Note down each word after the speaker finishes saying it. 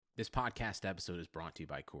This podcast episode is brought to you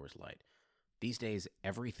by Coors Light. These days,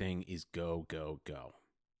 everything is go, go, go.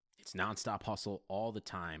 It's nonstop hustle all the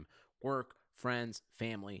time. Work, friends,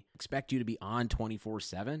 family expect you to be on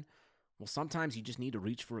 24/7. Well, sometimes you just need to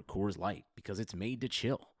reach for a Coors Light because it's made to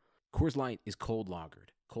chill. Coors Light is cold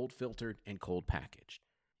lagered, cold filtered, and cold packaged.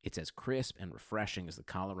 It's as crisp and refreshing as the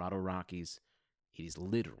Colorado Rockies. It is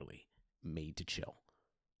literally made to chill.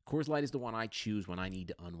 Coors Light is the one I choose when I need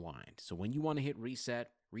to unwind. So when you want to hit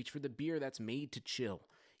reset, reach for the beer that's made to chill.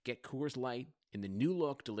 Get Coors Light in the new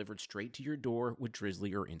look delivered straight to your door with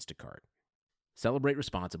Drizzly or Instacart. Celebrate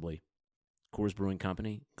responsibly. Coors Brewing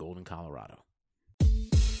Company, Golden, Colorado.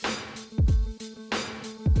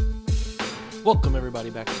 Welcome, everybody,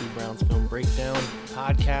 back to Browns Film Breakdown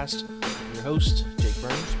podcast. I'm your host, Jake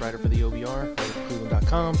Burns, writer for the OBR, writer for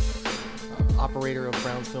Cleveland.com, operator of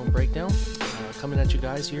Browns Film Breakdown. Coming at you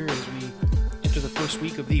guys here as we enter the first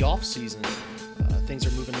week of the offseason. Things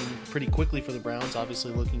are moving pretty quickly for the Browns,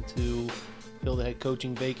 obviously looking to fill the head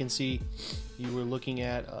coaching vacancy. You were looking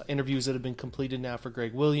at interviews that have been completed now for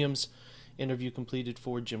Greg Williams, interview completed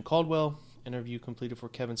for Jim Caldwell, interview completed for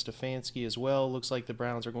Kevin Stefanski as well. Looks like the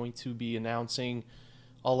Browns are going to be announcing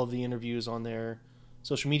all of the interviews on their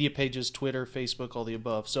social media pages, Twitter, Facebook, all the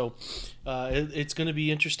above. So it's going to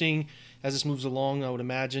be interesting as this moves along. I would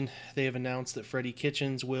imagine they have announced that Freddie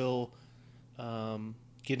Kitchens will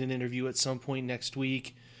get an interview at some point next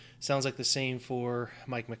week. Sounds like the same for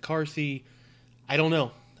Mike McCarthy. I don't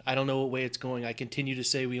know what way it's going. I continue to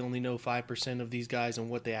say we only know 5% of these guys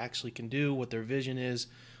and what they actually can do, what their vision is,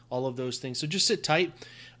 all of those things. So just sit tight.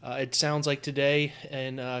 It sounds like today,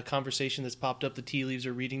 in a conversation that's popped up, the tea leaves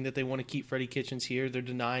are reading that they want to keep Freddie Kitchens here. They're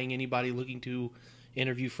denying anybody looking to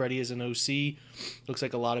interview Freddie as an OC. Looks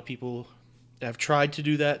like a lot of people have tried to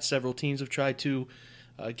do that. Several teams have tried to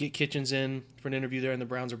get Kitchens in for an interview there, and the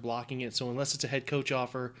Browns are blocking it. So unless it's a head coach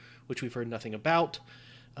offer, which we've heard nothing about,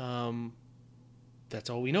 that's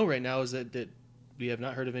all we know right now is that we have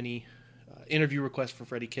not heard of any interview requests for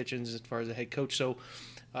Freddie Kitchens as far as a head coach. So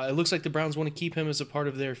it looks like the Browns want to keep him as a part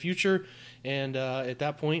of their future. And at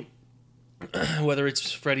that point, whether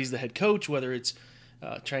it's Freddie's the head coach, whether it's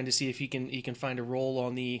trying to see if he can find a role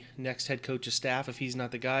on the next head coach's staff if he's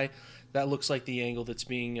not the guy, that looks like the angle that's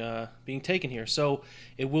being taken here. So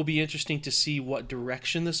it will be interesting to see what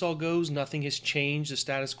direction this all goes. Nothing has changed. The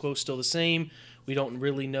status quo is still the same. We don't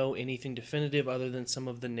really know anything definitive other than some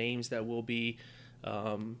of the names that will be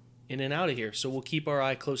in and out of here. So we'll keep our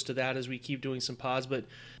eye close to that as we keep doing some pods. But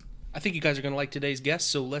I think you guys are going to like today's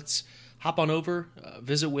guest. So let's hop on over,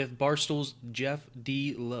 visit with Barstool's Jeff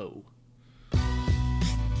D. Lowe.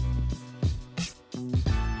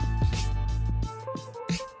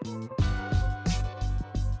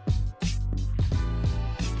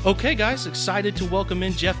 Okay, guys, excited to welcome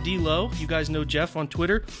in Jeff D. Lowe. You guys know Jeff on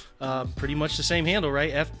Twitter. Pretty much the same handle,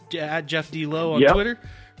 right? At Jeff D. Lowe on Twitter,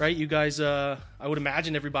 right? You guys, I would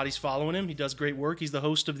imagine everybody's following him. He does great work. He's the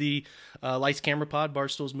host of the Lights Camera Pod,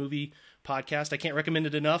 Barstool's movie podcast. I can't recommend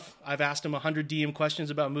it enough. I've asked him 100 DM questions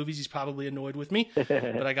about movies. He's probably annoyed with me,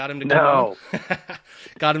 but I got him to come on.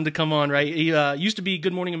 Got him to come on, right? He used to be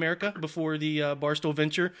Good Morning America before the Barstool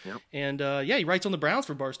venture. Yep. And, he writes on the Browns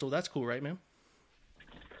for Barstool. That's cool, right, man?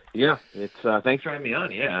 Yeah, it's thanks for having me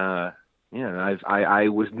on. I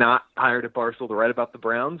was not hired at Barstool to write about the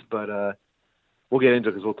Browns, but we'll get into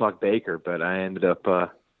it because we'll talk Baker. But I ended up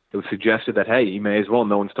it was suggested that hey, you may as well.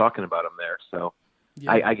 No one's talking about him there, so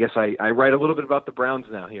yeah. I guess I write a little bit about the Browns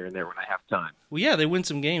now here and there when I have time. Well, yeah, they win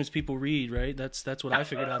some games. People read, right? That's what I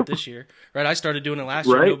figured out this year. Right, I started doing it last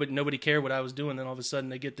year. Nobody cared what I was doing. Then all of a sudden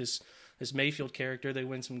they get this Mayfield character. They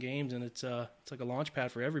win some games, and it's like a launch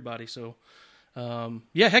pad for everybody. So.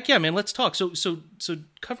 Heck yeah, man. Let's talk. So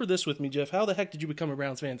cover this with me, Jeff. How the heck did you become a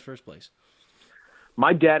Browns fan in the first place?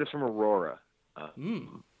 My dad is from Aurora.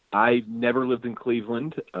 I never lived in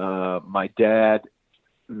Cleveland. My dad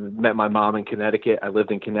met my mom in Connecticut. I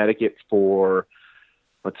lived in Connecticut for,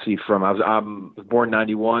 I was born in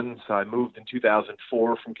 91, so I moved in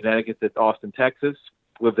 2004 from Connecticut to Austin, Texas.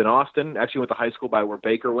 Lived in Austin. Actually went to high school by where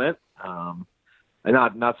Baker went. And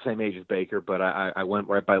not the same age as Baker, but I went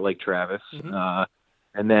right by Lake Travis. Mm-hmm.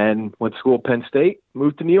 And then went to school at Penn State,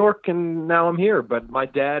 moved to New York, and now I'm here. But my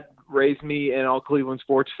dad raised me an all Cleveland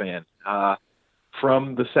sports fan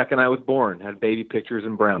from the second I was born. Had baby pictures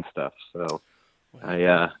and Brown stuff. So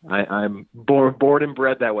I'm born and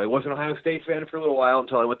bred that way. Wasn't an Ohio State fan for a little while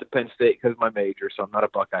until I went to Penn State because of my major. So I'm not a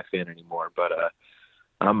Buckeye fan anymore. But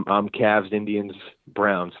I'm Cavs, Indians,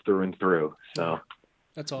 Browns through and through. So.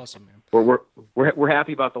 That's awesome, man. We're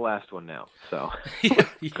happy about the last one now. So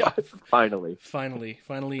yeah. Finally,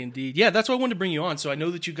 indeed. Yeah, that's why I wanted to bring you on. So I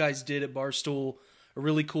know that you guys did at Barstool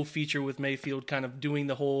really cool feature with Mayfield kind of doing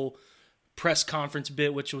the whole press conference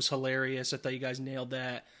bit, which was hilarious. I thought you guys nailed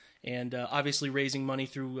that. And obviously raising money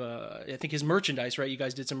through, I think, his merchandise, right? You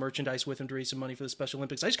guys did some merchandise with him to raise some money for the Special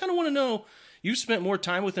Olympics. I just kind of want to know, you spent more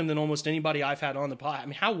time with him than almost anybody I've had on the pod. I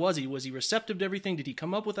mean, how was he? Was he receptive to everything? Did he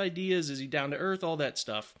come up with ideas? Is he down to earth? All that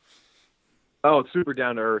stuff. Oh, super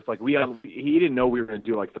down to earth. Like he didn't know we were going to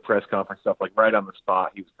do like the press conference stuff, like right on the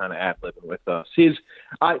spot. He was kind of ad-libbing with us.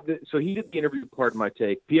 So he did the interview, Pardon My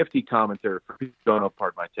Take, PFT commentator for people who don't know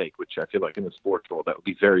Pardon My Take, which I feel like in the sports world, that would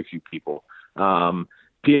be very few people.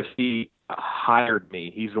 PFT hired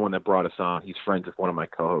me. He's the one that brought us on. He's friends with one of my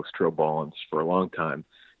co-hosts, Tro Ballins, for a long time.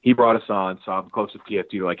 He brought us on, so I'm close to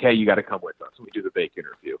PFT. Like, hey, you got to come with us. And we do the Bake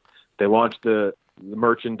interview. They launched the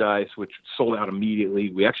merchandise, which sold out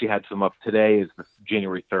immediately. We actually had some up today, is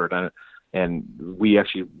January 3rd, and we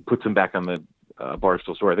actually put some back on the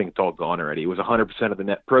Barstool store. I think it's all gone already. It was 100% of the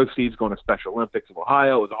net proceeds going to Special Olympics of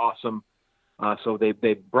Ohio. It was awesome. So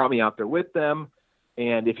they brought me out there with them.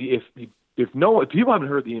 And if people haven't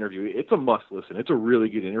heard the interview, it's a must listen. It's a really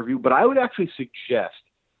good interview. But I would actually suggest,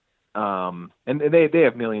 and they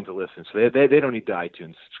have millions of listens, so they don't need to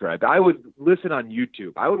iTunes subscribe. I would listen on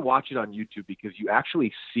YouTube. I would watch it on YouTube because you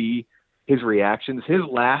actually see his reactions. His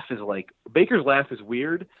laugh is like, Baker's laugh is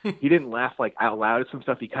weird. He didn't laugh like out loud at some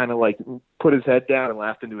stuff. He kind of like put his head down and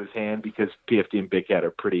laughed into his hand because PFT and Big Cat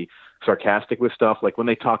are pretty sarcastic with stuff. Like when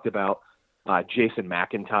they talked about Jason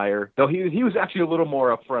McIntyre, though he was actually a little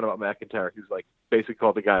more upfront about McIntyre. He was like basically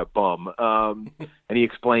called the guy a bum. And he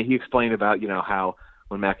explained about, how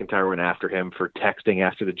when McIntyre went after him for texting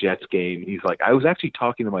after the Jets game, he's like, I was actually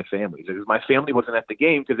talking to my family. Because my family wasn't at the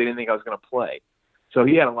game because they didn't think I was going to play. So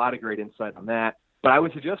he had a lot of great insight on that. But I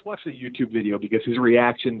would suggest watch the YouTube video because his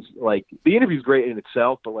reactions, like the interview's great in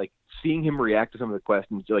itself, but like seeing him react to some of the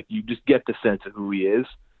questions, like you just get the sense of who he is.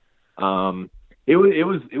 It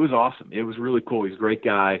was awesome. It was really cool. He's a great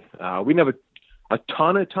guy. We didn't have a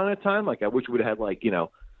ton of time. Like I wish we would have had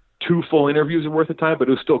 2 full interviews worth of time, but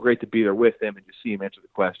it was still great to be there with him and just see him answer the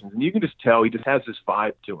questions. And you can just tell he just has this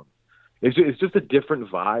vibe to him. It's just a different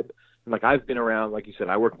vibe. And like I've been around, like you said,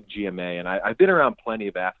 I work in GMA, and I've been around plenty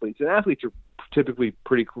of athletes, and athletes are typically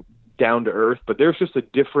pretty down to earth, but there's just a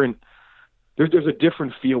different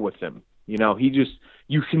feel with him. You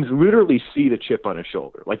can literally see the chip on his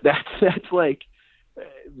shoulder. Like that's like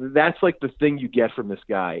the thing you get from this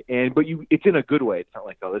guy. But it's in a good way. It's not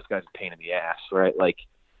like, oh, this guy's a pain in the ass, right? Like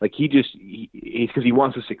he's because he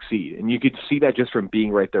wants to succeed, and you could see that just from being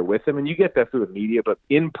right there with him. And you get that through the media, but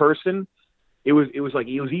in person, it was like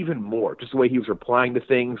it was even more. Just the way he was replying to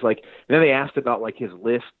things. Like, and then they asked about like his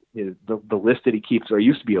list, the list that he keeps. Or it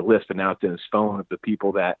used to be a list, but now it's in his phone of the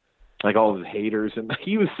people that like all of his haters. And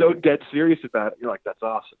he was so dead serious about it. You're like, that's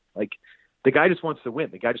awesome. Like the guy just wants to win.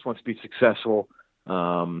 The guy just wants to be successful.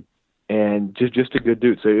 And just a good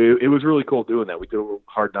dude. So it was really cool doing that. We did a little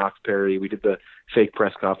Hard Knocks parody. We did the fake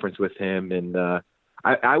press conference with him, and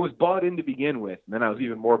I was bought in to begin with, and then I was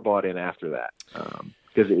even more bought in after that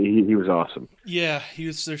because he was awesome. Yeah,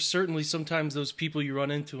 there's certainly sometimes those people you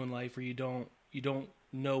run into in life where you don't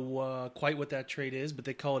know quite what that trait is, but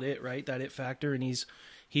they call it it, right? That it factor, and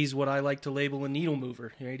he's what I like to label a needle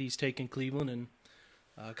mover, right? He's taken Cleveland and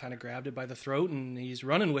kind of grabbed it by the throat, and he's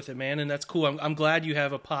running with it, man, and that's cool. I'm glad you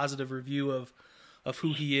have a positive review of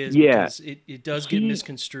who he is, because it does get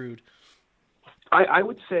misconstrued. I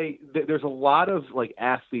would say that there's a lot of like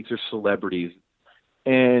athletes or celebrities,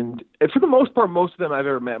 and for the most part, most of them I've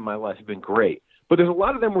ever met in my life have been great. But there's a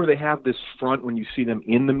lot of them where they have this front when you see them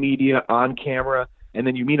in the media on camera, and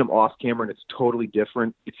then you meet them off camera, and it's totally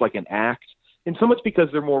different. It's like an act, and some it's because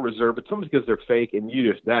they're more reserved, but some it's because they're fake, and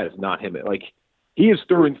that is not him. Like, he is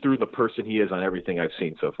through and through the person he is on everything I've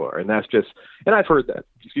seen so far. And that's just, and I've heard that,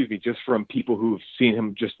 just from people who've seen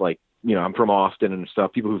him, just like, I'm from Austin and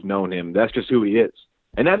stuff, people who've known him. That's just who he is.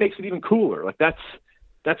 And that makes it even cooler. Like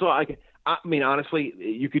that's all I mean, honestly,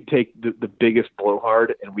 you could take the biggest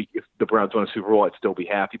blowhard and if the Browns won a Super Bowl, I'd still be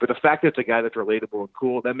happy. But the fact that it's a guy that's relatable and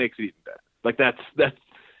cool, that makes it even better. Like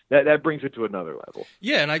that brings it to another level.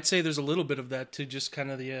 Yeah, and I'd say there's a little bit of that to just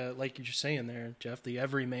kind of the, like you're saying there, Jeff, the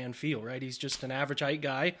everyman feel, right? He's just an average height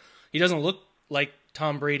guy. He doesn't look like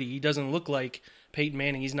Tom Brady. He doesn't look like Peyton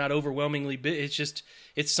Manning. He's not overwhelmingly big.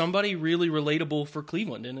 It's somebody really relatable for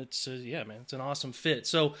Cleveland, and it's man, it's an awesome fit.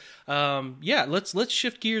 So let's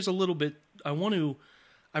shift gears a little bit.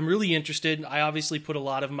 I'm really interested. I obviously put a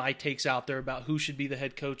lot of my takes out there about who should be the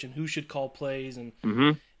head coach and who should call plays, and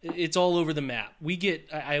it's all over the map.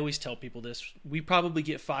 I always tell people this, we probably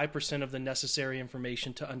get 5% of the necessary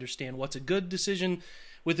information to understand what's a good decision,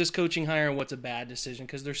 with this coaching hire and what's a bad decision,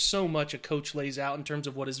 because there's so much a coach lays out in terms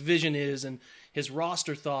of what his vision is and his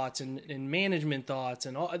roster thoughts and management thoughts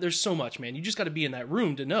and all. There's so much, man. You just got to be in that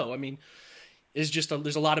room to know. I mean, there's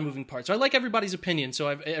a lot of moving parts. So I like everybody's opinion. So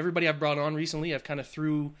everybody I've brought on recently, I've kind of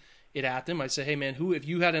threw it at them. I say, hey man, if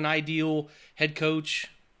you had an ideal head coach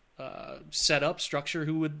setup structure,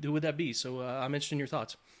 who would that be? So I'm interested in your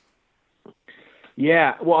thoughts.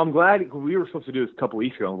 Yeah, well, I'm glad we were supposed to do this a couple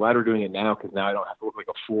weeks ago. I'm glad we're doing it now because now I don't have to look like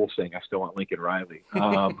a fool saying I still want Lincoln Riley. I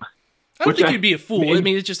don't think you'd be a fool. I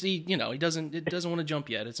mean, it's just he doesn't want to jump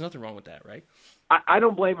yet. It's nothing wrong with that, right? I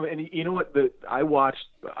don't blame him. And you know what? I watched.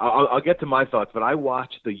 I'll get to my thoughts, but I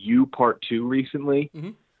watched the U Part 2 recently.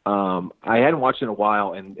 Mm-hmm. I hadn't watched it in a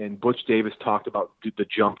while, and Butch Davis talked about the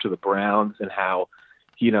jump to the Browns and how,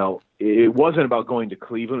 it wasn't about going to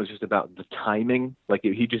Cleveland. It was just about the timing. Like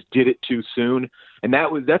he just did it too soon. And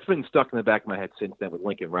that's been stuck in the back of my head since then with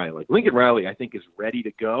Lincoln Riley. Like Lincoln Riley, I think, is ready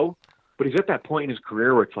to go, but he's at that point in his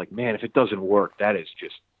career where it's like, man, if it doesn't work, that's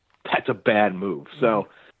a bad move. So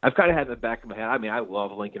I've kind of had in the back of my head. I mean, I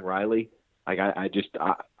love Lincoln Riley. Like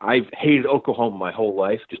I've hated Oklahoma my whole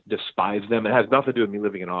life, just despise them. It has nothing to do with me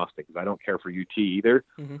living in Austin because I don't care for UT either.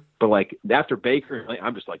 Mm-hmm. But like after Baker,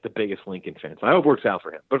 I'm just like the biggest Lincoln fan. So I hope it works out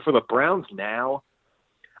for him. But for the Browns now,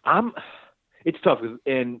 it's tough.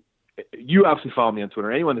 And you obviously follow me on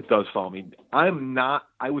Twitter. Anyone that does follow me, I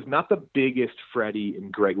was not the biggest Freddie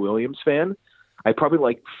and Greg Williams fan. I probably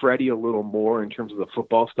like Freddie a little more in terms of the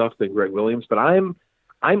football stuff than Greg Williams. But I'm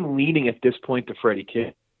leaning at this point to Freddie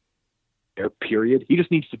Kitchens. Period. He just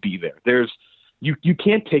needs to be there. You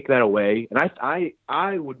can't take that away. And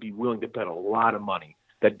I would be willing to bet a lot of money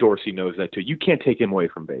that Dorsey knows that too. You can't take him away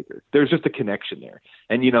from Baker. There's just a connection there.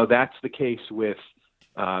 And that's the case with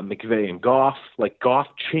McVay and Goff. Like Goff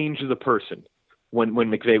changed the person when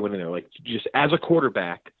McVay went in there. Like just as a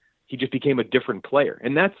quarterback, he just became a different player.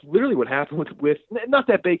 And that's literally what happened with not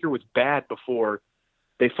that Baker was bad before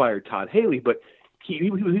they fired Todd Haley, but he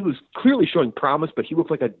was clearly showing promise, but he looked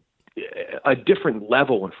like a different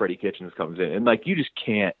level when Freddie Kitchens comes in. And like, you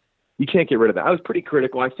can't get rid of that. I was pretty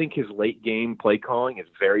critical. I think his late game play calling is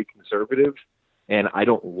very conservative, and I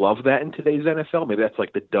don't love that in today's NFL. Maybe that's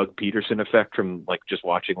like the Doug Peterson effect from like just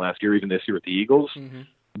watching last year, even this year with the Eagles. Mm-hmm.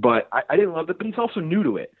 But I didn't love it, but he's also new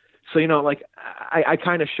to it. So, like I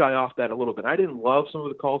kind of shy off that a little bit. I didn't love some of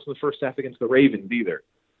the calls in the first half against the Ravens either.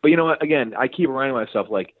 But you know what? Again, I keep reminding myself,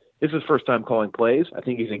 like, this is his first time calling plays. I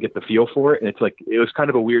think he's going to get the feel for it. And it's like, it was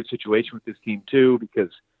kind of a weird situation with this team too,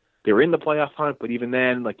 because they were in the playoff hunt, but even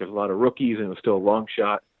then, like there's a lot of rookies and it was still a long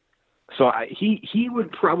shot. So he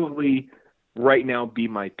would probably right now be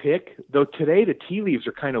my pick, though today the tea leaves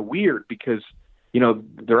are kind of weird because,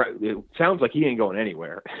 it sounds like he ain't going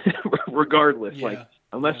anywhere regardless. Yeah. Like,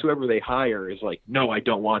 unless whoever they hire is like, no, I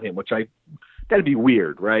don't want him, that'd be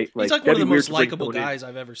weird, right? He's like one of the most likable guys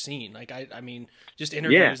I've ever seen. Like, I mean, just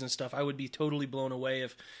interviews and stuff. I would be totally blown away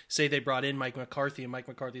if, say, they brought in Mike McCarthy, and Mike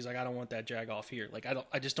McCarthy's like, I don't want that jag off here. Like,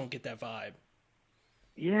 I just don't get that vibe.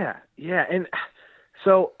 Yeah, and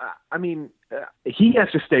so I mean, he has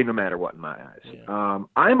to stay no matter what in my eyes. Yeah.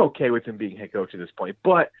 I'm okay with him being head coach at this point,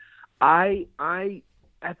 but I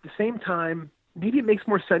at the same time, maybe it makes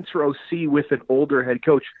more sense for OC with an older head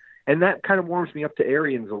coach, and that kind of warms me up to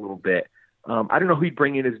Arians a little bit. I don't know who he'd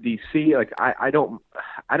bring in as DC. Like I don't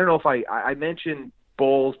know if I mentioned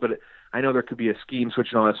Bowles, but I know there could be a scheme switch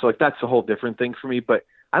and all that. So like that's a whole different thing for me. But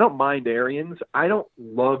I don't mind Arians. I don't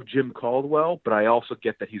love Jim Caldwell, but I also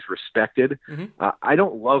get that he's respected. Mm-hmm. I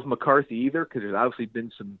don't love McCarthy either because there's obviously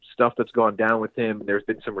been some stuff that's gone down with him. There's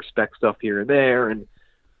been some respect stuff here and there, and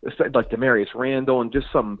like Demarius Randall and just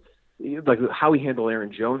some like how he handled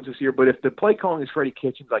Aaron Jones this year. But if the play calling is Freddie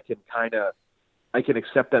Kitchens, I can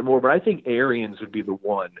accept that more, but I think Arians would be the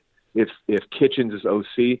one if Kitchens is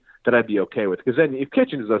OC that I'd be okay with. Because then if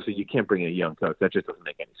Kitchens is OC, you can't bring in a young coach. That just doesn't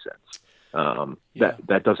make any sense.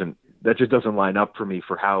 That just doesn't line up for me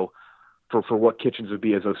for what Kitchens would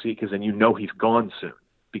be as OC. Because then he's gone soon.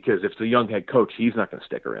 Because if it's a young head coach, he's not going to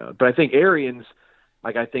stick around. But I think Arians,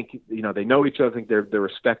 like I think they know each other. I think their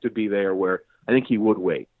respect would be there. Where I think he would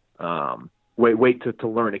wait to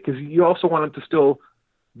learn it because you also want him to still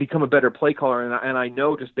become a better play caller. And I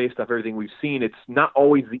know just based off everything we've seen, it's not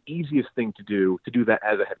always the easiest thing to do that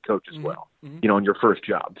as a head coach as well, in your first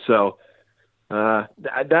job. So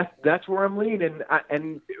that's where I'm leaning.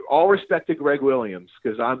 And all respect to Greg Williams,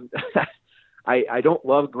 because I don't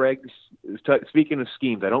love Greg's, speaking of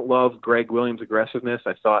schemes, I don't love Greg Williams' aggressiveness.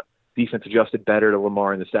 I thought defense adjusted better to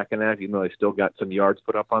Lamar in the second half, even though they still got some yards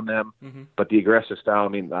put up on them. Mm-hmm. But the aggressive style, I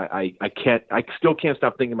mean, I still can't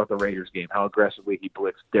stop thinking about the Raiders game, how aggressively he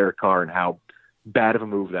blitzed Derek Carr and how bad of a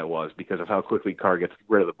move that was because of how quickly Carr gets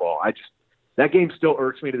rid of the ball. That game still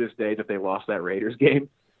irks me to this day that they lost that Raiders game.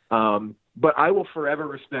 But I will forever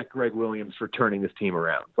respect Greg Williams for turning this team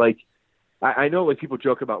around. Like, I know like people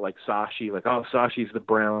joke about like Sashi, like, oh, Sashi's the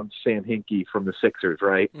Browns Sam Hinkie from the Sixers,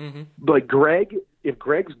 right? Mm-hmm. But if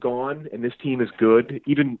Greg's gone and this team is good,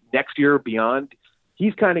 even next year or beyond,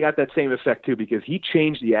 he's kind of got that same effect too because he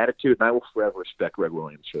changed the attitude, and I will forever respect Greg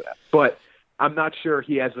Williams for that. But I'm not sure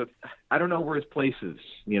he has I don't know where his place is,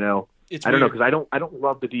 you know? I don't know because I don't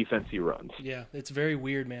love the defense he runs. Yeah, it's very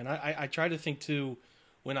weird, man. I try to think too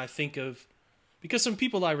when I think of, because some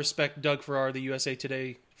people I respect, Doug Farrar, the USA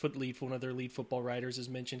Today one of their lead football writers, has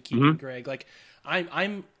mentioned keeping Greg. Like,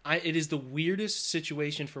 it is the weirdest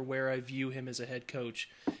situation for where I view him as a head coach,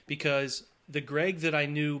 because the Greg that I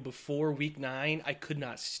knew before week 9, I could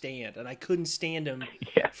not stand, and I couldn't stand him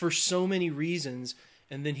for so many reasons.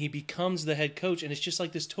 And then he becomes the head coach, and it's just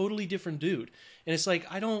like this totally different dude. And it's like,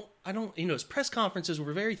 I don't, his press conferences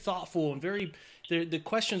were very thoughtful and the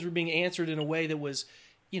questions were being answered in a way that was,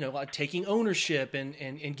 taking ownership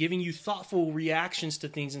and giving you thoughtful reactions to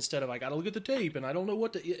things instead of, I got to look at the tape and I don't know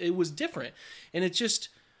what it was different. And it just,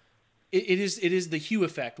 it is the Hugh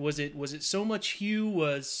effect. Was it so much Hugh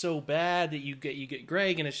was so bad that you get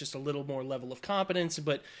Greg and it's just a little more level of competence?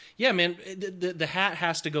 But yeah, man, the hat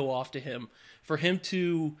has to go off to him for him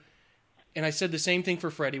to, and I said the same thing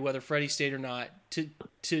for Freddie, whether Freddie stayed or not,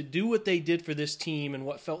 to do what they did for this team and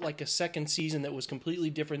what felt like a second season that was completely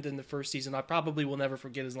different than the first season. I probably will never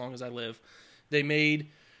forget as long as I live. They made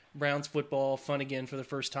Browns football fun again for the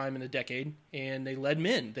first time in a decade, and they led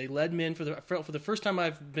men. For the first time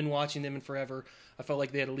I've been watching them in forever. I felt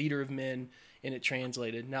like they had a leader of men, and it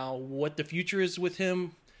translated. Now, what the future is with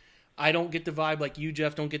him, I don't get the vibe, like you,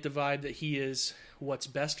 Jeff, don't get the vibe that he is what's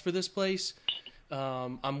best for this place.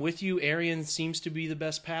 I'm with you. Arians seems to be the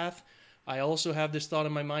best path. I also have this thought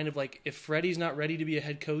in my mind of, like, if Freddie's not ready to be a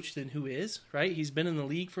head coach, then who is, right? He's been in the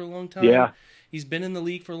league for a long time. Yeah. He's been in the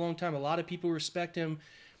league for a long time. A lot of people respect him.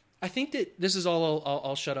 I think that this is all.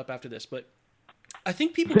 I'll shut up after this, but I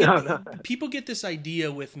think people get this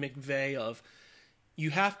idea with McVay of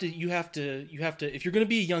you have to if you're going to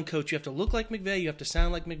be a young coach, you have to look like McVay, you have to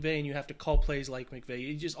sound like McVay, and you have to call plays like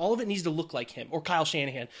McVay. All of it needs to look like him or Kyle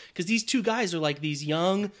Shanahan, because these two guys are like these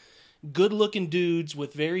young, good-looking dudes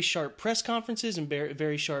with very sharp press conferences and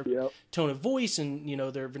very sharp tone of voice, and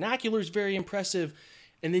their vernacular is very impressive.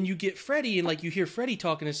 And then you get Freddie, and like you hear Freddie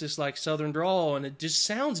talking, it's just like Southern drawl, and it just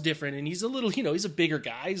sounds different. And he's a little, he's a bigger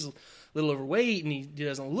guy, he's a little overweight, and he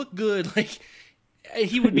doesn't look good. Like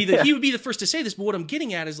he would be the first to say this. But what I'm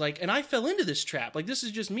getting at is, like, and I fell into this trap. Like, this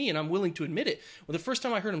is just me, and I'm willing to admit it. Well, the first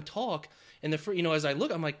time I heard him talk, and as I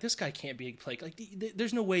look, I'm like, this guy can't be a play. Like,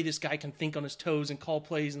 there's no way this guy can think on his toes and call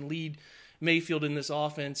plays and lead Mayfield in this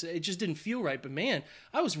offense. It just didn't feel right. But man,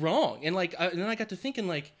 I was wrong. And and then I got to thinking,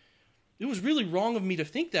 like, it was really wrong of me to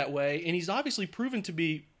think that way, and he's obviously proven to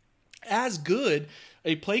be as good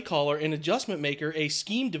a play caller, an adjustment maker, a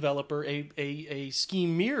scheme developer, a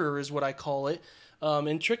scheme mirror is what I call it,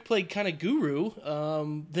 and trick play kind of guru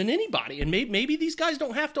than anybody. And maybe these guys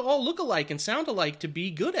don't have to all look alike and sound alike to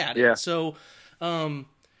be good at it. Yeah. So I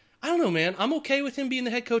don't know, man. I'm okay with him being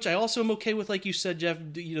the head coach. I also am okay with, like you said, Jeff,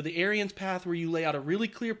 the Arians path where you lay out a really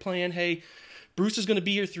clear plan. Hey, Bruce is going to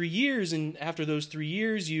be here 3 years, and after those 3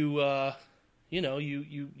 years, you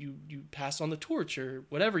pass on the torch or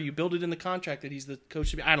whatever. You build it in the contract that he's the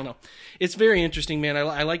coach to be. I don't know. It's very interesting, man.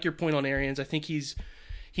 I like your point on Arians. I think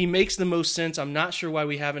he makes the most sense. I'm not sure why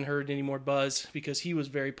we haven't heard any more buzz, because he was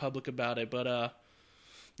very public about it. But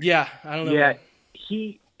yeah, I don't know. Yeah,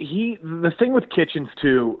 he the thing with Kitchens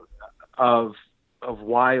too, of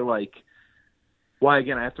why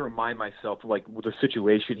again, I have to remind myself, like, with the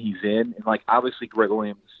situation he's in, and like obviously Greg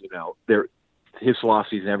Williams, his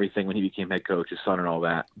philosophies and everything when he became head coach, his son and all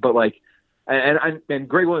that. But like, and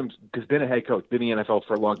Greg Williams has been a head coach, been in the NFL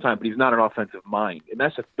for a long time, but he's not an offensive mind. And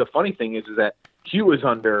that's the funny thing is that Hugh is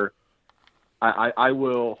under. I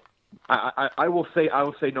will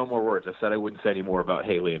say no more words. I said I wouldn't say any more about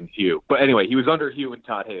Haley and Hugh. But anyway, he was under Hugh and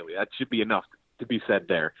Todd Haley. That should be enough to be said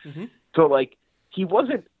there. Mm-hmm. So like, he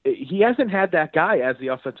hasn't had that guy as the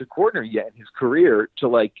offensive coordinator yet in his career to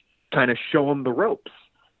like kind of show him the ropes.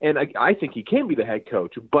 And I think he can be the head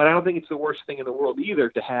coach, but I don't think it's the worst thing in the world either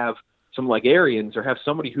to have some like Arians or have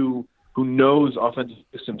somebody who knows offensive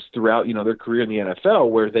systems throughout, their career in the NFL,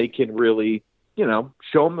 where they can really,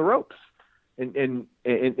 show him the ropes and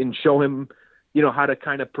show him, how to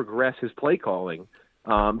kind of progress his play calling.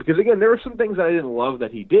 Because again, there were some things that I didn't love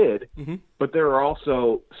that he did, mm-hmm. but there are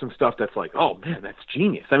also some stuff that's like, oh man, that's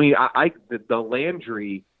genius. I mean, the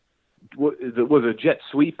Landry was a jet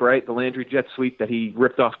sweep, right? The Landry jet sweep that he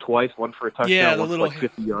ripped off twice, one for a touchdown, yeah, the one little for like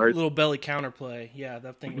 50 yards. little belly counterplay. Yeah,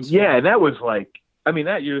 that thing was. Yeah, fun. and that was like, I mean,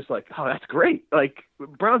 that you're just like, oh, that's great. Like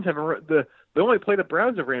Browns haven't the only play the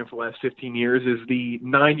Browns have ran for the last 15 years is the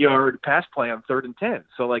 9-yard pass play on 3rd and 10.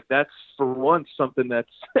 So like that's for once something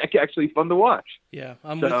that's actually fun to watch. Yeah,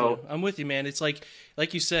 I'm with you, man. It's like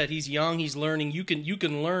you said, he's young, he's learning. You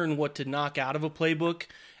can learn what to knock out of a playbook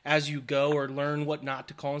as you go, or learn what not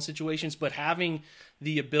to call in situations. But having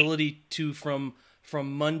the ability to from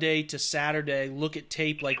Monday to Saturday look at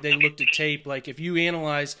tape like they looked at tape, like if you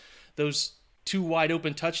analyze those 2 wide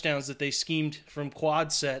open touchdowns that they schemed from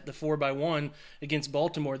quad set, the 4x1 against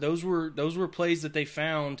Baltimore, those were plays that they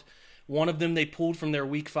found. One of them they pulled from their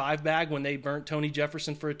Week 5 bag when they burnt Tony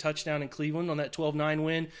Jefferson for a touchdown in Cleveland on that 12-9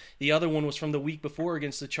 win. The other one was from the week before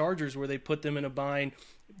against the Chargers where they put them in a bind.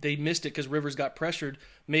 They missed it because Rivers got pressured.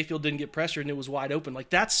 Mayfield didn't get pressured, and it was wide open. Like,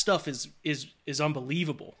 that stuff is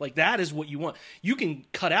unbelievable. Like, that is what you want. You can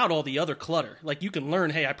cut out all the other clutter. Like, you can learn,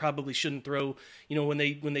 hey, I probably shouldn't throw, when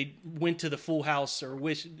they went to the full house or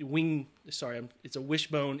it's a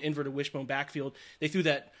wishbone, inverted wishbone backfield. They threw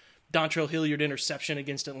that Dontrell Hilliard interception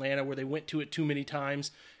against Atlanta where they went to it too many times,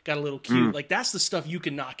 got a little cute. Like, that's the stuff you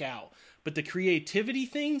can knock out. But the creativity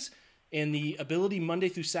things and the ability Monday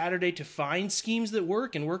through Saturday to find schemes that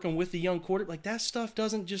work and working with the young quarterback, like, that stuff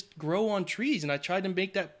doesn't just grow on trees. And I tried to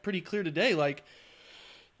make that pretty clear today. Like,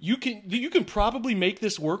 you can probably make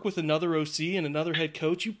this work with another OC and another head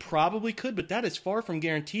coach. You probably could, but that is far from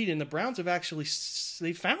guaranteed. And the Browns have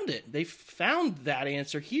they found it. They found that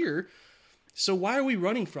answer here. So why are we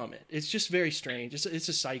running from it? It's just very strange. It's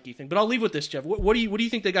a psyche thing. But I'll leave with this, Jeff. What do you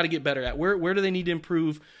think they got to get better at? Where do they need to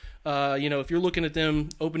improve? If you're looking at them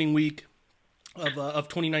opening week of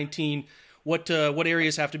 2019, what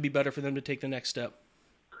areas have to be better for them to take the next step?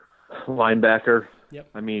 Linebacker. Yep.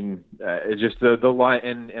 I mean, it's just the line,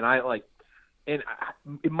 and I like, and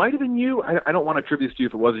it might have been you. I don't want to attribute this to you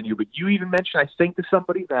if it wasn't you, but you even mentioned, I think, to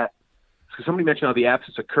somebody that. Because somebody mentioned the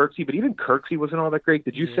absence of Kirksey, but even Kirksey wasn't all that great.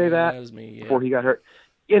 Did you say that? That was me, yeah. Before he got hurt?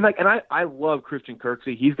 And I love Christian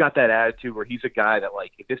Kirksey. He's got that attitude where he's a guy that,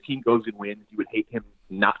 like, if this team goes and wins, you would hate him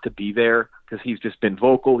not to be there because he's just been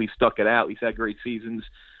vocal. He's stuck it out. He's had great seasons.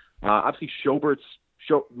 Obviously, Schaubert's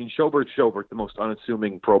the most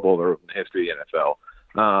unassuming Pro Bowler in the history of the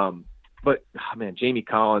NFL. But Jamie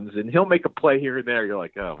Collins, and he'll make a play here and there. You're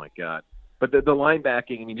like, oh my god. But the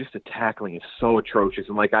linebacking, I mean, just the tackling is so atrocious.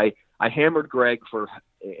 And like I hammered Greg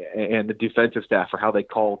and the defensive staff for how they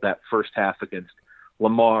called that first half against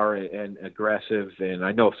Lamar and aggressive. And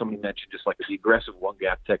I know somebody mentioned just like the aggressive one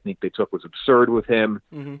gap technique they took was absurd with him.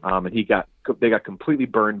 Mm-hmm. And they got completely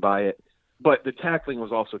burned by it. But the tackling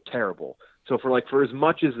was also terrible. So for as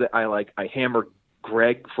much as that I hammered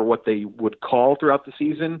Greg for what they would call throughout the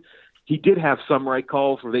season, he did have some right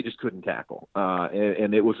calls where they just couldn't tackle.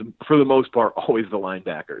 And it was, for the most part, always the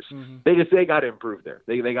linebackers. Mm-hmm. They got to improve there.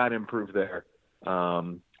 They got to improve there.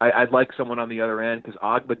 I'd like someone on the other end because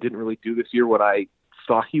Agba didn't really do this year what I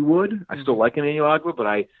thought he would. Mm-hmm. I still like Emmanuel Agba, but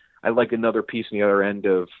I like another piece on the other end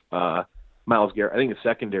of Myles Garrett. I think the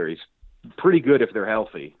secondary is pretty good if they're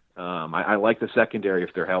healthy. I like the secondary if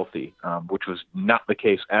they're healthy, which was not the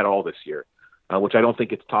case at all this year, which I don't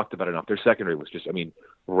think it's talked about enough. Their secondary was just,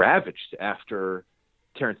 ravaged after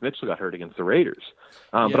Terrence Mitchell got hurt against the Raiders.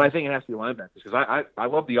 But I think it has to be linebackers because I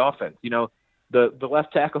love the offense. The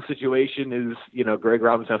left tackle situation is, Greg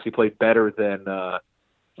Robinson actually played better than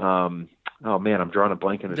I'm drawing a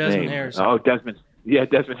blank on his Desmond name. Harrison. Oh, Desmond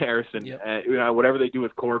Harrison. Yep. Whatever they do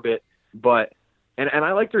with Corbett, but and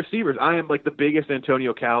I like the receivers. I am like the biggest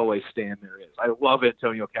Antonio Callaway stan there is. I love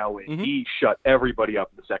Antonio Callaway. Mm-hmm. He shut everybody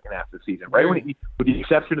up in the second half of the season, right? With the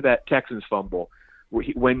exception of that Texans fumble,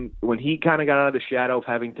 when he kind of got out of the shadow of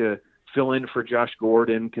having to fill in for Josh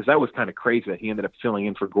Gordon, because that was kind of crazy that he ended up filling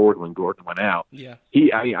in for Gordon when Gordon went out. Yeah,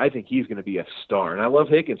 I think he's going to be a star, and I love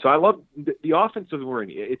Higgins. So I love the offensive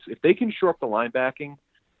worry. It's if they can shore up the linebacking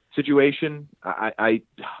situation. I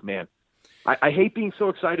hate being so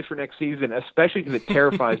excited for next season, especially because it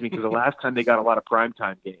terrifies me because the last time they got a lot of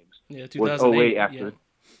primetime games was 08 after.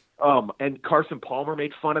 And Carson Palmer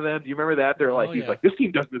made fun of them. Do you remember that? They're like, he's like, this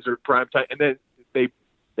team doesn't deserve primetime, and then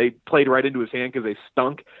they played right into his hand because they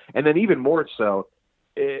stunk. And then even more so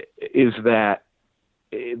is that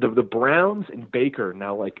the Browns and Baker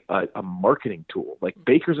now like a marketing tool. Like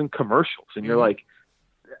Baker's in commercials, and you're like,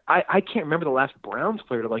 I can't remember the last Browns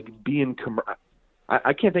player to like be in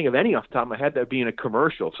I can't think of any off the top of my head that would be in a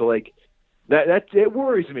commercial. So like that it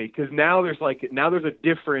worries me because now there's a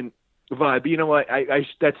different vibe. But you know what?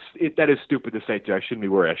 That is stupid to say too. I shouldn't be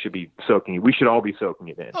worried. I should be soaking it. We should all be soaking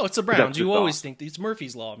it in. Oh, it's the Browns. You always think it's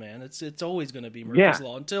Murphy's Law, man. It's always going to be Murphy's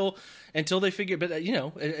Law until they figure. But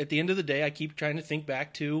at the end of the day, I keep trying to think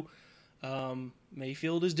back to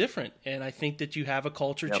Mayfield is different, and I think that you have a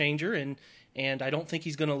culture changer, and I don't think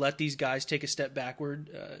he's going to let these guys take a step backward,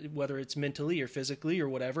 whether it's mentally or physically or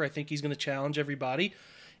whatever. I think he's going to challenge everybody,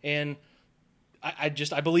 and I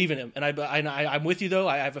believe in him, and I'm with you though.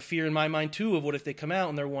 I have a fear in my mind too of what if they come out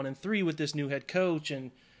and they're 1-3 with this new head coach,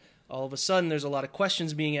 and all of a sudden there's a lot of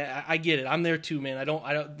questions being. I get it. I'm there too, man.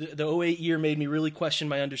 The 08 year made me really question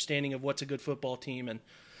my understanding of what's a good football team, and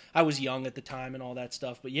I was young at the time and all that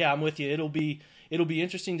stuff. But yeah, I'm with you. It'll be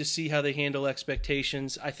interesting to see how they handle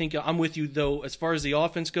expectations. I think I'm with you though as far as the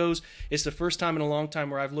offense goes. It's the first time in a long time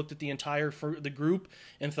where I've looked at the entire the group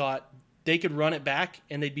and thought they could run it back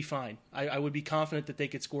and they'd be fine. I would be confident that they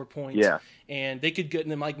could score points. Yeah. And they could get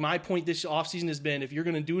them. Like my point this offseason has been, if you're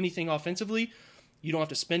going to do anything offensively, you don't have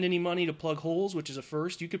to spend any money to plug holes, which is a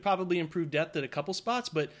first. You could probably improve depth at a couple spots,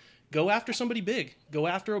 but go after somebody big. Go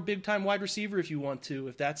after a big-time wide receiver if you want to,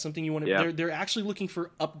 if that's something you want to. Yeah. They're actually looking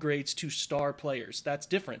for upgrades to star players. That's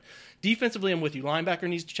different. Defensively, I'm with you. Linebacker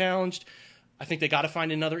needs challenged. I think they got to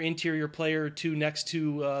find another interior player or two next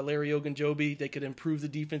to Larry Ogunjobi. They could improve the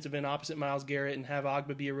defensive end opposite Myles Garrett and have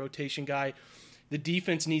Ogba be a rotation guy. The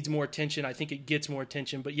defense needs more attention. I think it gets more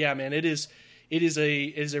attention. But yeah, man, it is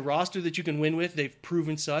a roster that you can win with. They've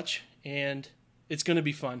proven such, and it's going to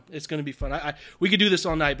be fun. It's going to be fun. We could do this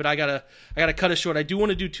all night, but I gotta cut it short. I do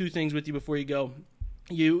want to do two things with you before you go.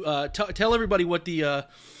 You tell everybody what the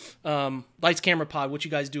Lights Camera Pod, what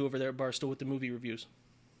you guys do over there at Barstool with the movie reviews.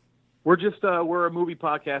 We're we're a movie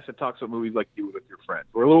podcast that talks about movies like you would with your friends.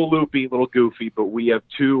 We're a little loopy, a little goofy, but we have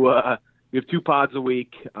two pods a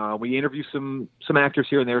week. We interview some actors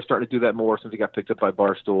here and there. We're starting to do that more since we got picked up by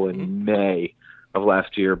Barstool in May of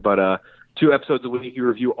last year. But 2 episodes a week, you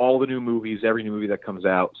review all the new movies, every new movie that comes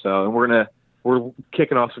out. So, and we're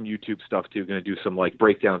kicking off some YouTube stuff too. Going to do some like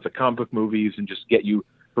breakdowns of comic book movies and just get you,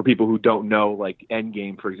 for people who don't know, like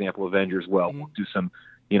Endgame, for example, Avengers. Well, we'll do some,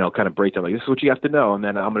 kind of breakdown. Like, this is what you have to know. And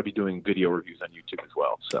then I'm going to be doing video reviews on YouTube as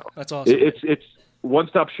well. So that's awesome. It's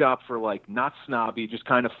one-stop shop for like not snobby, just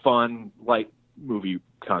kind of fun, light movie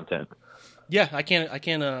content. Yeah, I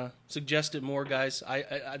can't suggest it more, guys.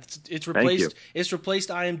 It's replaced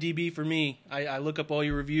IMDb for me. I look up all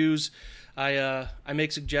your reviews. I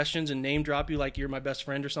make suggestions and name drop you like you're my best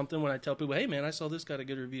friend or something when I tell people, hey man, I saw this, got a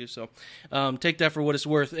good review. So take that for what it's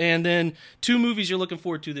worth. And then 2 movies you're looking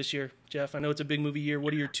forward to this year, Jeff. I know it's a big movie year.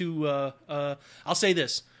 What are your 2? I'll say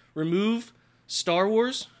this: remove Star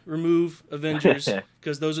Wars, remove Avengers,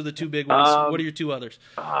 because those are the 2 big ones. What are your 2 others?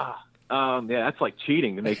 Yeah, that's like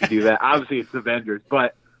cheating to make you do that. Obviously, it's Avengers,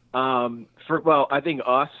 but I think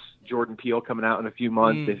Us, Jordan Peele coming out in a few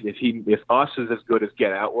months. If Us is as good as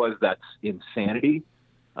Get Out was, that's insanity.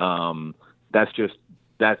 That's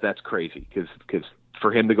crazy because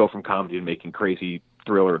for him to go from comedy to making crazy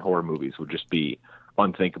thriller and horror movies would just be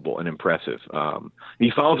unthinkable and impressive.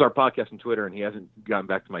 He follows our podcast on Twitter, and he hasn't gotten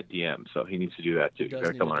back to my DM, so he needs to do that too. He's got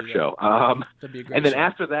to come on our show. And then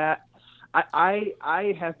after that,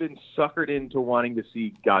 I have been suckered into wanting to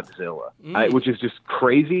see Godzilla, which is just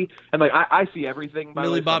crazy. And like I see everything by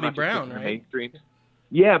Millie Bobby Brown, right? Mainstream.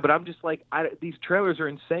 Yeah, but I'm just like, these trailers are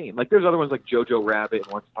insane. Like there's other ones like Jojo Rabbit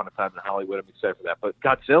and Once Upon a Time in Hollywood. I'm excited for that. But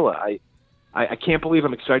Godzilla, I can't believe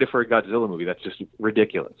I'm excited for a Godzilla movie. That's just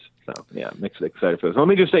ridiculous. So yeah, I'm excited for this. Let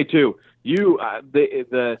me just say too,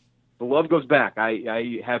 the love goes back.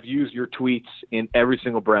 I have used your tweets in every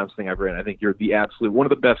single Browns thing I've written. I think you're the absolute one of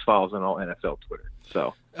the best follows on all NFL Twitter.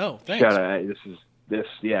 So, thanks.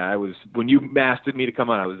 I was, when you masted me to come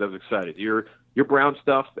on, I was excited. Your Brown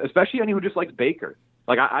stuff, especially anyone who just likes Baker.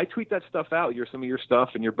 Like I tweet that stuff out. Some of your stuff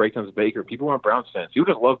and your breakdowns of Baker. People aren't Browns fans. You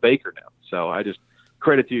just love Baker now. So I just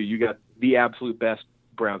credit to you. You got the absolute best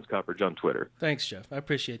Browns coverage on Twitter. Thanks, Jeff. I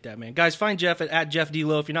appreciate that, man. Guys, find Jeff at Jeff D.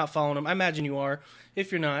 Lowe if you're not following him. I imagine you are.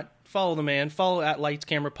 If you're not, follow the man. Follow at Lights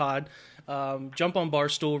Camera Pod. Jump on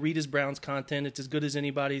Barstool. Read his Browns content. It's as good as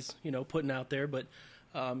anybody's putting out there. But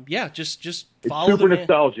just follow. It's super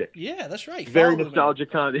nostalgic. Yeah, that's right. Very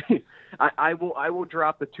nostalgic content. I will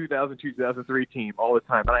drop the 2002-2003 team all the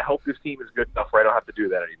time, and I hope this team is good enough where I don't have to do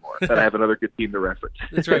that anymore. That I have another good team to reference.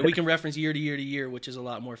 That's right. We can reference year to year to year, which is a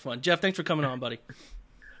lot more fun. Jeff, thanks for coming on, buddy.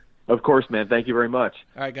 Of course, man. Thank you very much.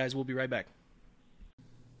 All right, guys, we'll be right back.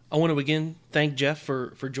 I want to again thank Jeff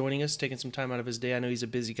for joining us, taking some time out of his day. I know he's a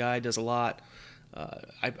busy guy, does a lot.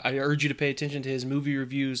 I urge you to pay attention to his movie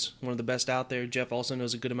reviews, one of the best out there. Jeff also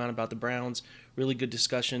knows a good amount about the Browns. Really good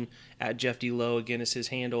discussion at Jeff D. Lowe. Again, is his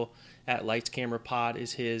handle. At Lights Camera Pod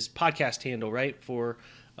is his podcast handle, right, for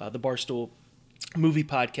the Barstool Movie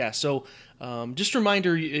Podcast. So just a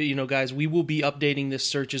reminder, guys, we will be updating this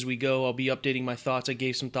search as we go. I'll be updating my thoughts. I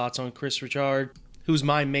gave some thoughts on Chris Richard, who's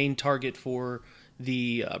my main target for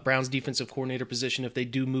the Browns defensive coordinator position if they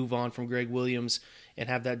do move on from Greg Williams and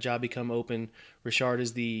have that job become open. Richard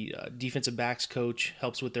is the defensive backs coach,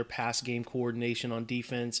 helps with their pass game coordination on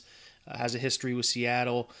defense, has a history with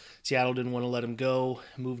Seattle. Seattle didn't want to let him go,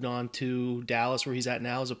 moved on to Dallas, where he's at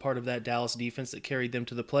now, as a part of that Dallas defense that carried them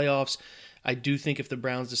to the playoffs. I do think if the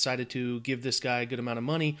Browns decided to give this guy a good amount of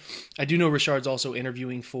money, I do know Richard's also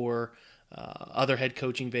interviewing for other head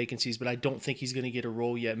coaching vacancies, but I don't think he's going to get a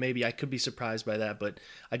role yet. Maybe I could be surprised by that, but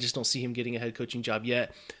I just don't see him getting a head coaching job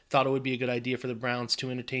yet. Thought it would be a good idea for the Browns to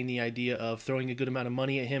entertain the idea of throwing a good amount of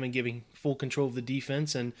money at him and giving full control of the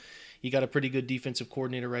defense, and you got a pretty good defensive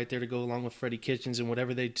coordinator right there to go along with Freddie Kitchens and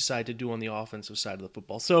whatever they decide to do on the offensive side of the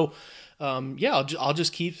football. So, I'll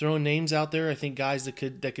just keep throwing names out there. I think guys that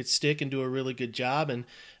could stick and do a really good job, and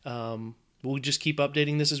we'll just keep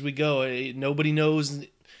updating this as we go. Nobody knows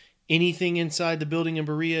anything inside the building in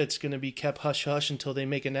Berea. It's going to be kept hush-hush until they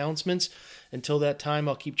make announcements. Until that time,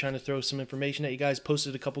 I'll keep trying to throw some information at you guys.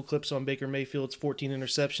 Posted a couple clips on Baker Mayfield's 14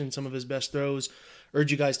 interceptions, some of his best throws. Urge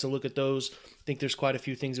you guys to look at those. I think there's quite a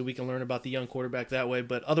few things that we can learn about the young quarterback that way.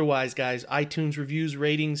 But otherwise, guys, iTunes reviews,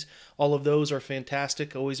 ratings, all of those are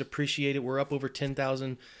fantastic. Always appreciate it. We're up over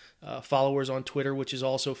 10,000 followers on Twitter, which is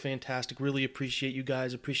also fantastic. Really appreciate you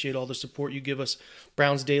guys. Appreciate all the support you give us.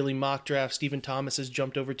 Browns Daily Mock Draft. Stephen Thomas has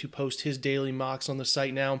jumped over to post his daily mocks on the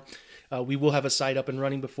site now. We will have a site up and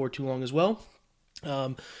running before too long as well.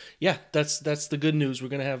 That's the good news. We're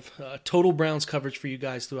going to have total Browns coverage for you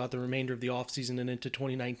guys throughout the remainder of the offseason and into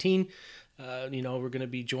 2019. We're going to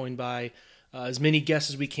be joined by as many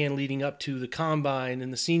guests as we can leading up to the Combine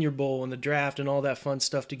and the Senior Bowl and the draft and all that fun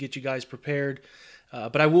stuff to get you guys prepared.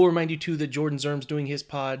 But I will remind you, too, that Jordan Zerm's doing his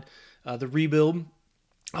pod, The Rebuild.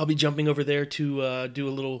 I'll be jumping over there to do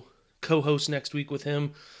a little co-host next week with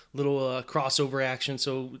him, little crossover action.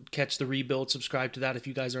 So catch The Rebuild, subscribe to that if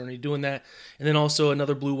you guys aren't already doing that. And then also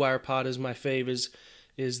another Blue Wire pod is my fave,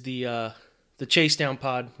 is the Chase Down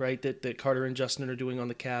pod, right, that Carter and Justin are doing on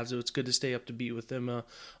the Cavs. So it's good to stay up to beat with them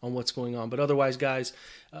on what's going on. But otherwise, guys,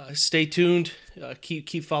 stay tuned.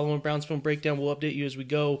 Keep following Browns Film Breakdown. We'll update you as we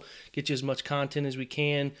go, get you as much content as we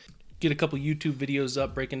can. Get a couple YouTube videos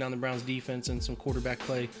up breaking down the Browns defense and some quarterback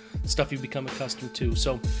play, stuff you've become accustomed to.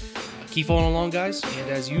 So keep following along, guys. And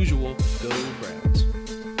as usual, go Browns.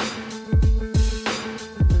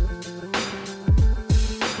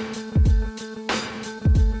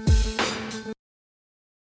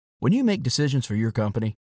 When you make decisions for your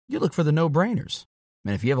company, you look for the no-brainers.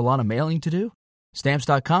 And if you have a lot of mailing to do,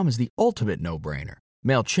 Stamps.com is the ultimate no-brainer.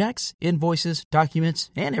 Mail checks, invoices, documents,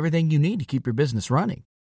 and everything you need to keep your business running.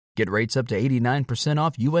 Get rates up to 89%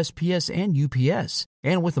 off USPS and UPS.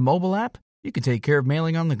 And with the mobile app, you can take care of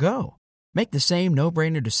mailing on the go. Make the same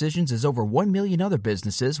no-brainer decisions as over 1 million other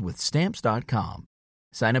businesses with Stamps.com.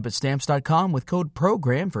 Sign up at Stamps.com with code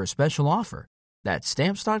PROGRAM for a special offer. That's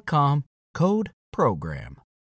Stamps.com, code PROGRAM.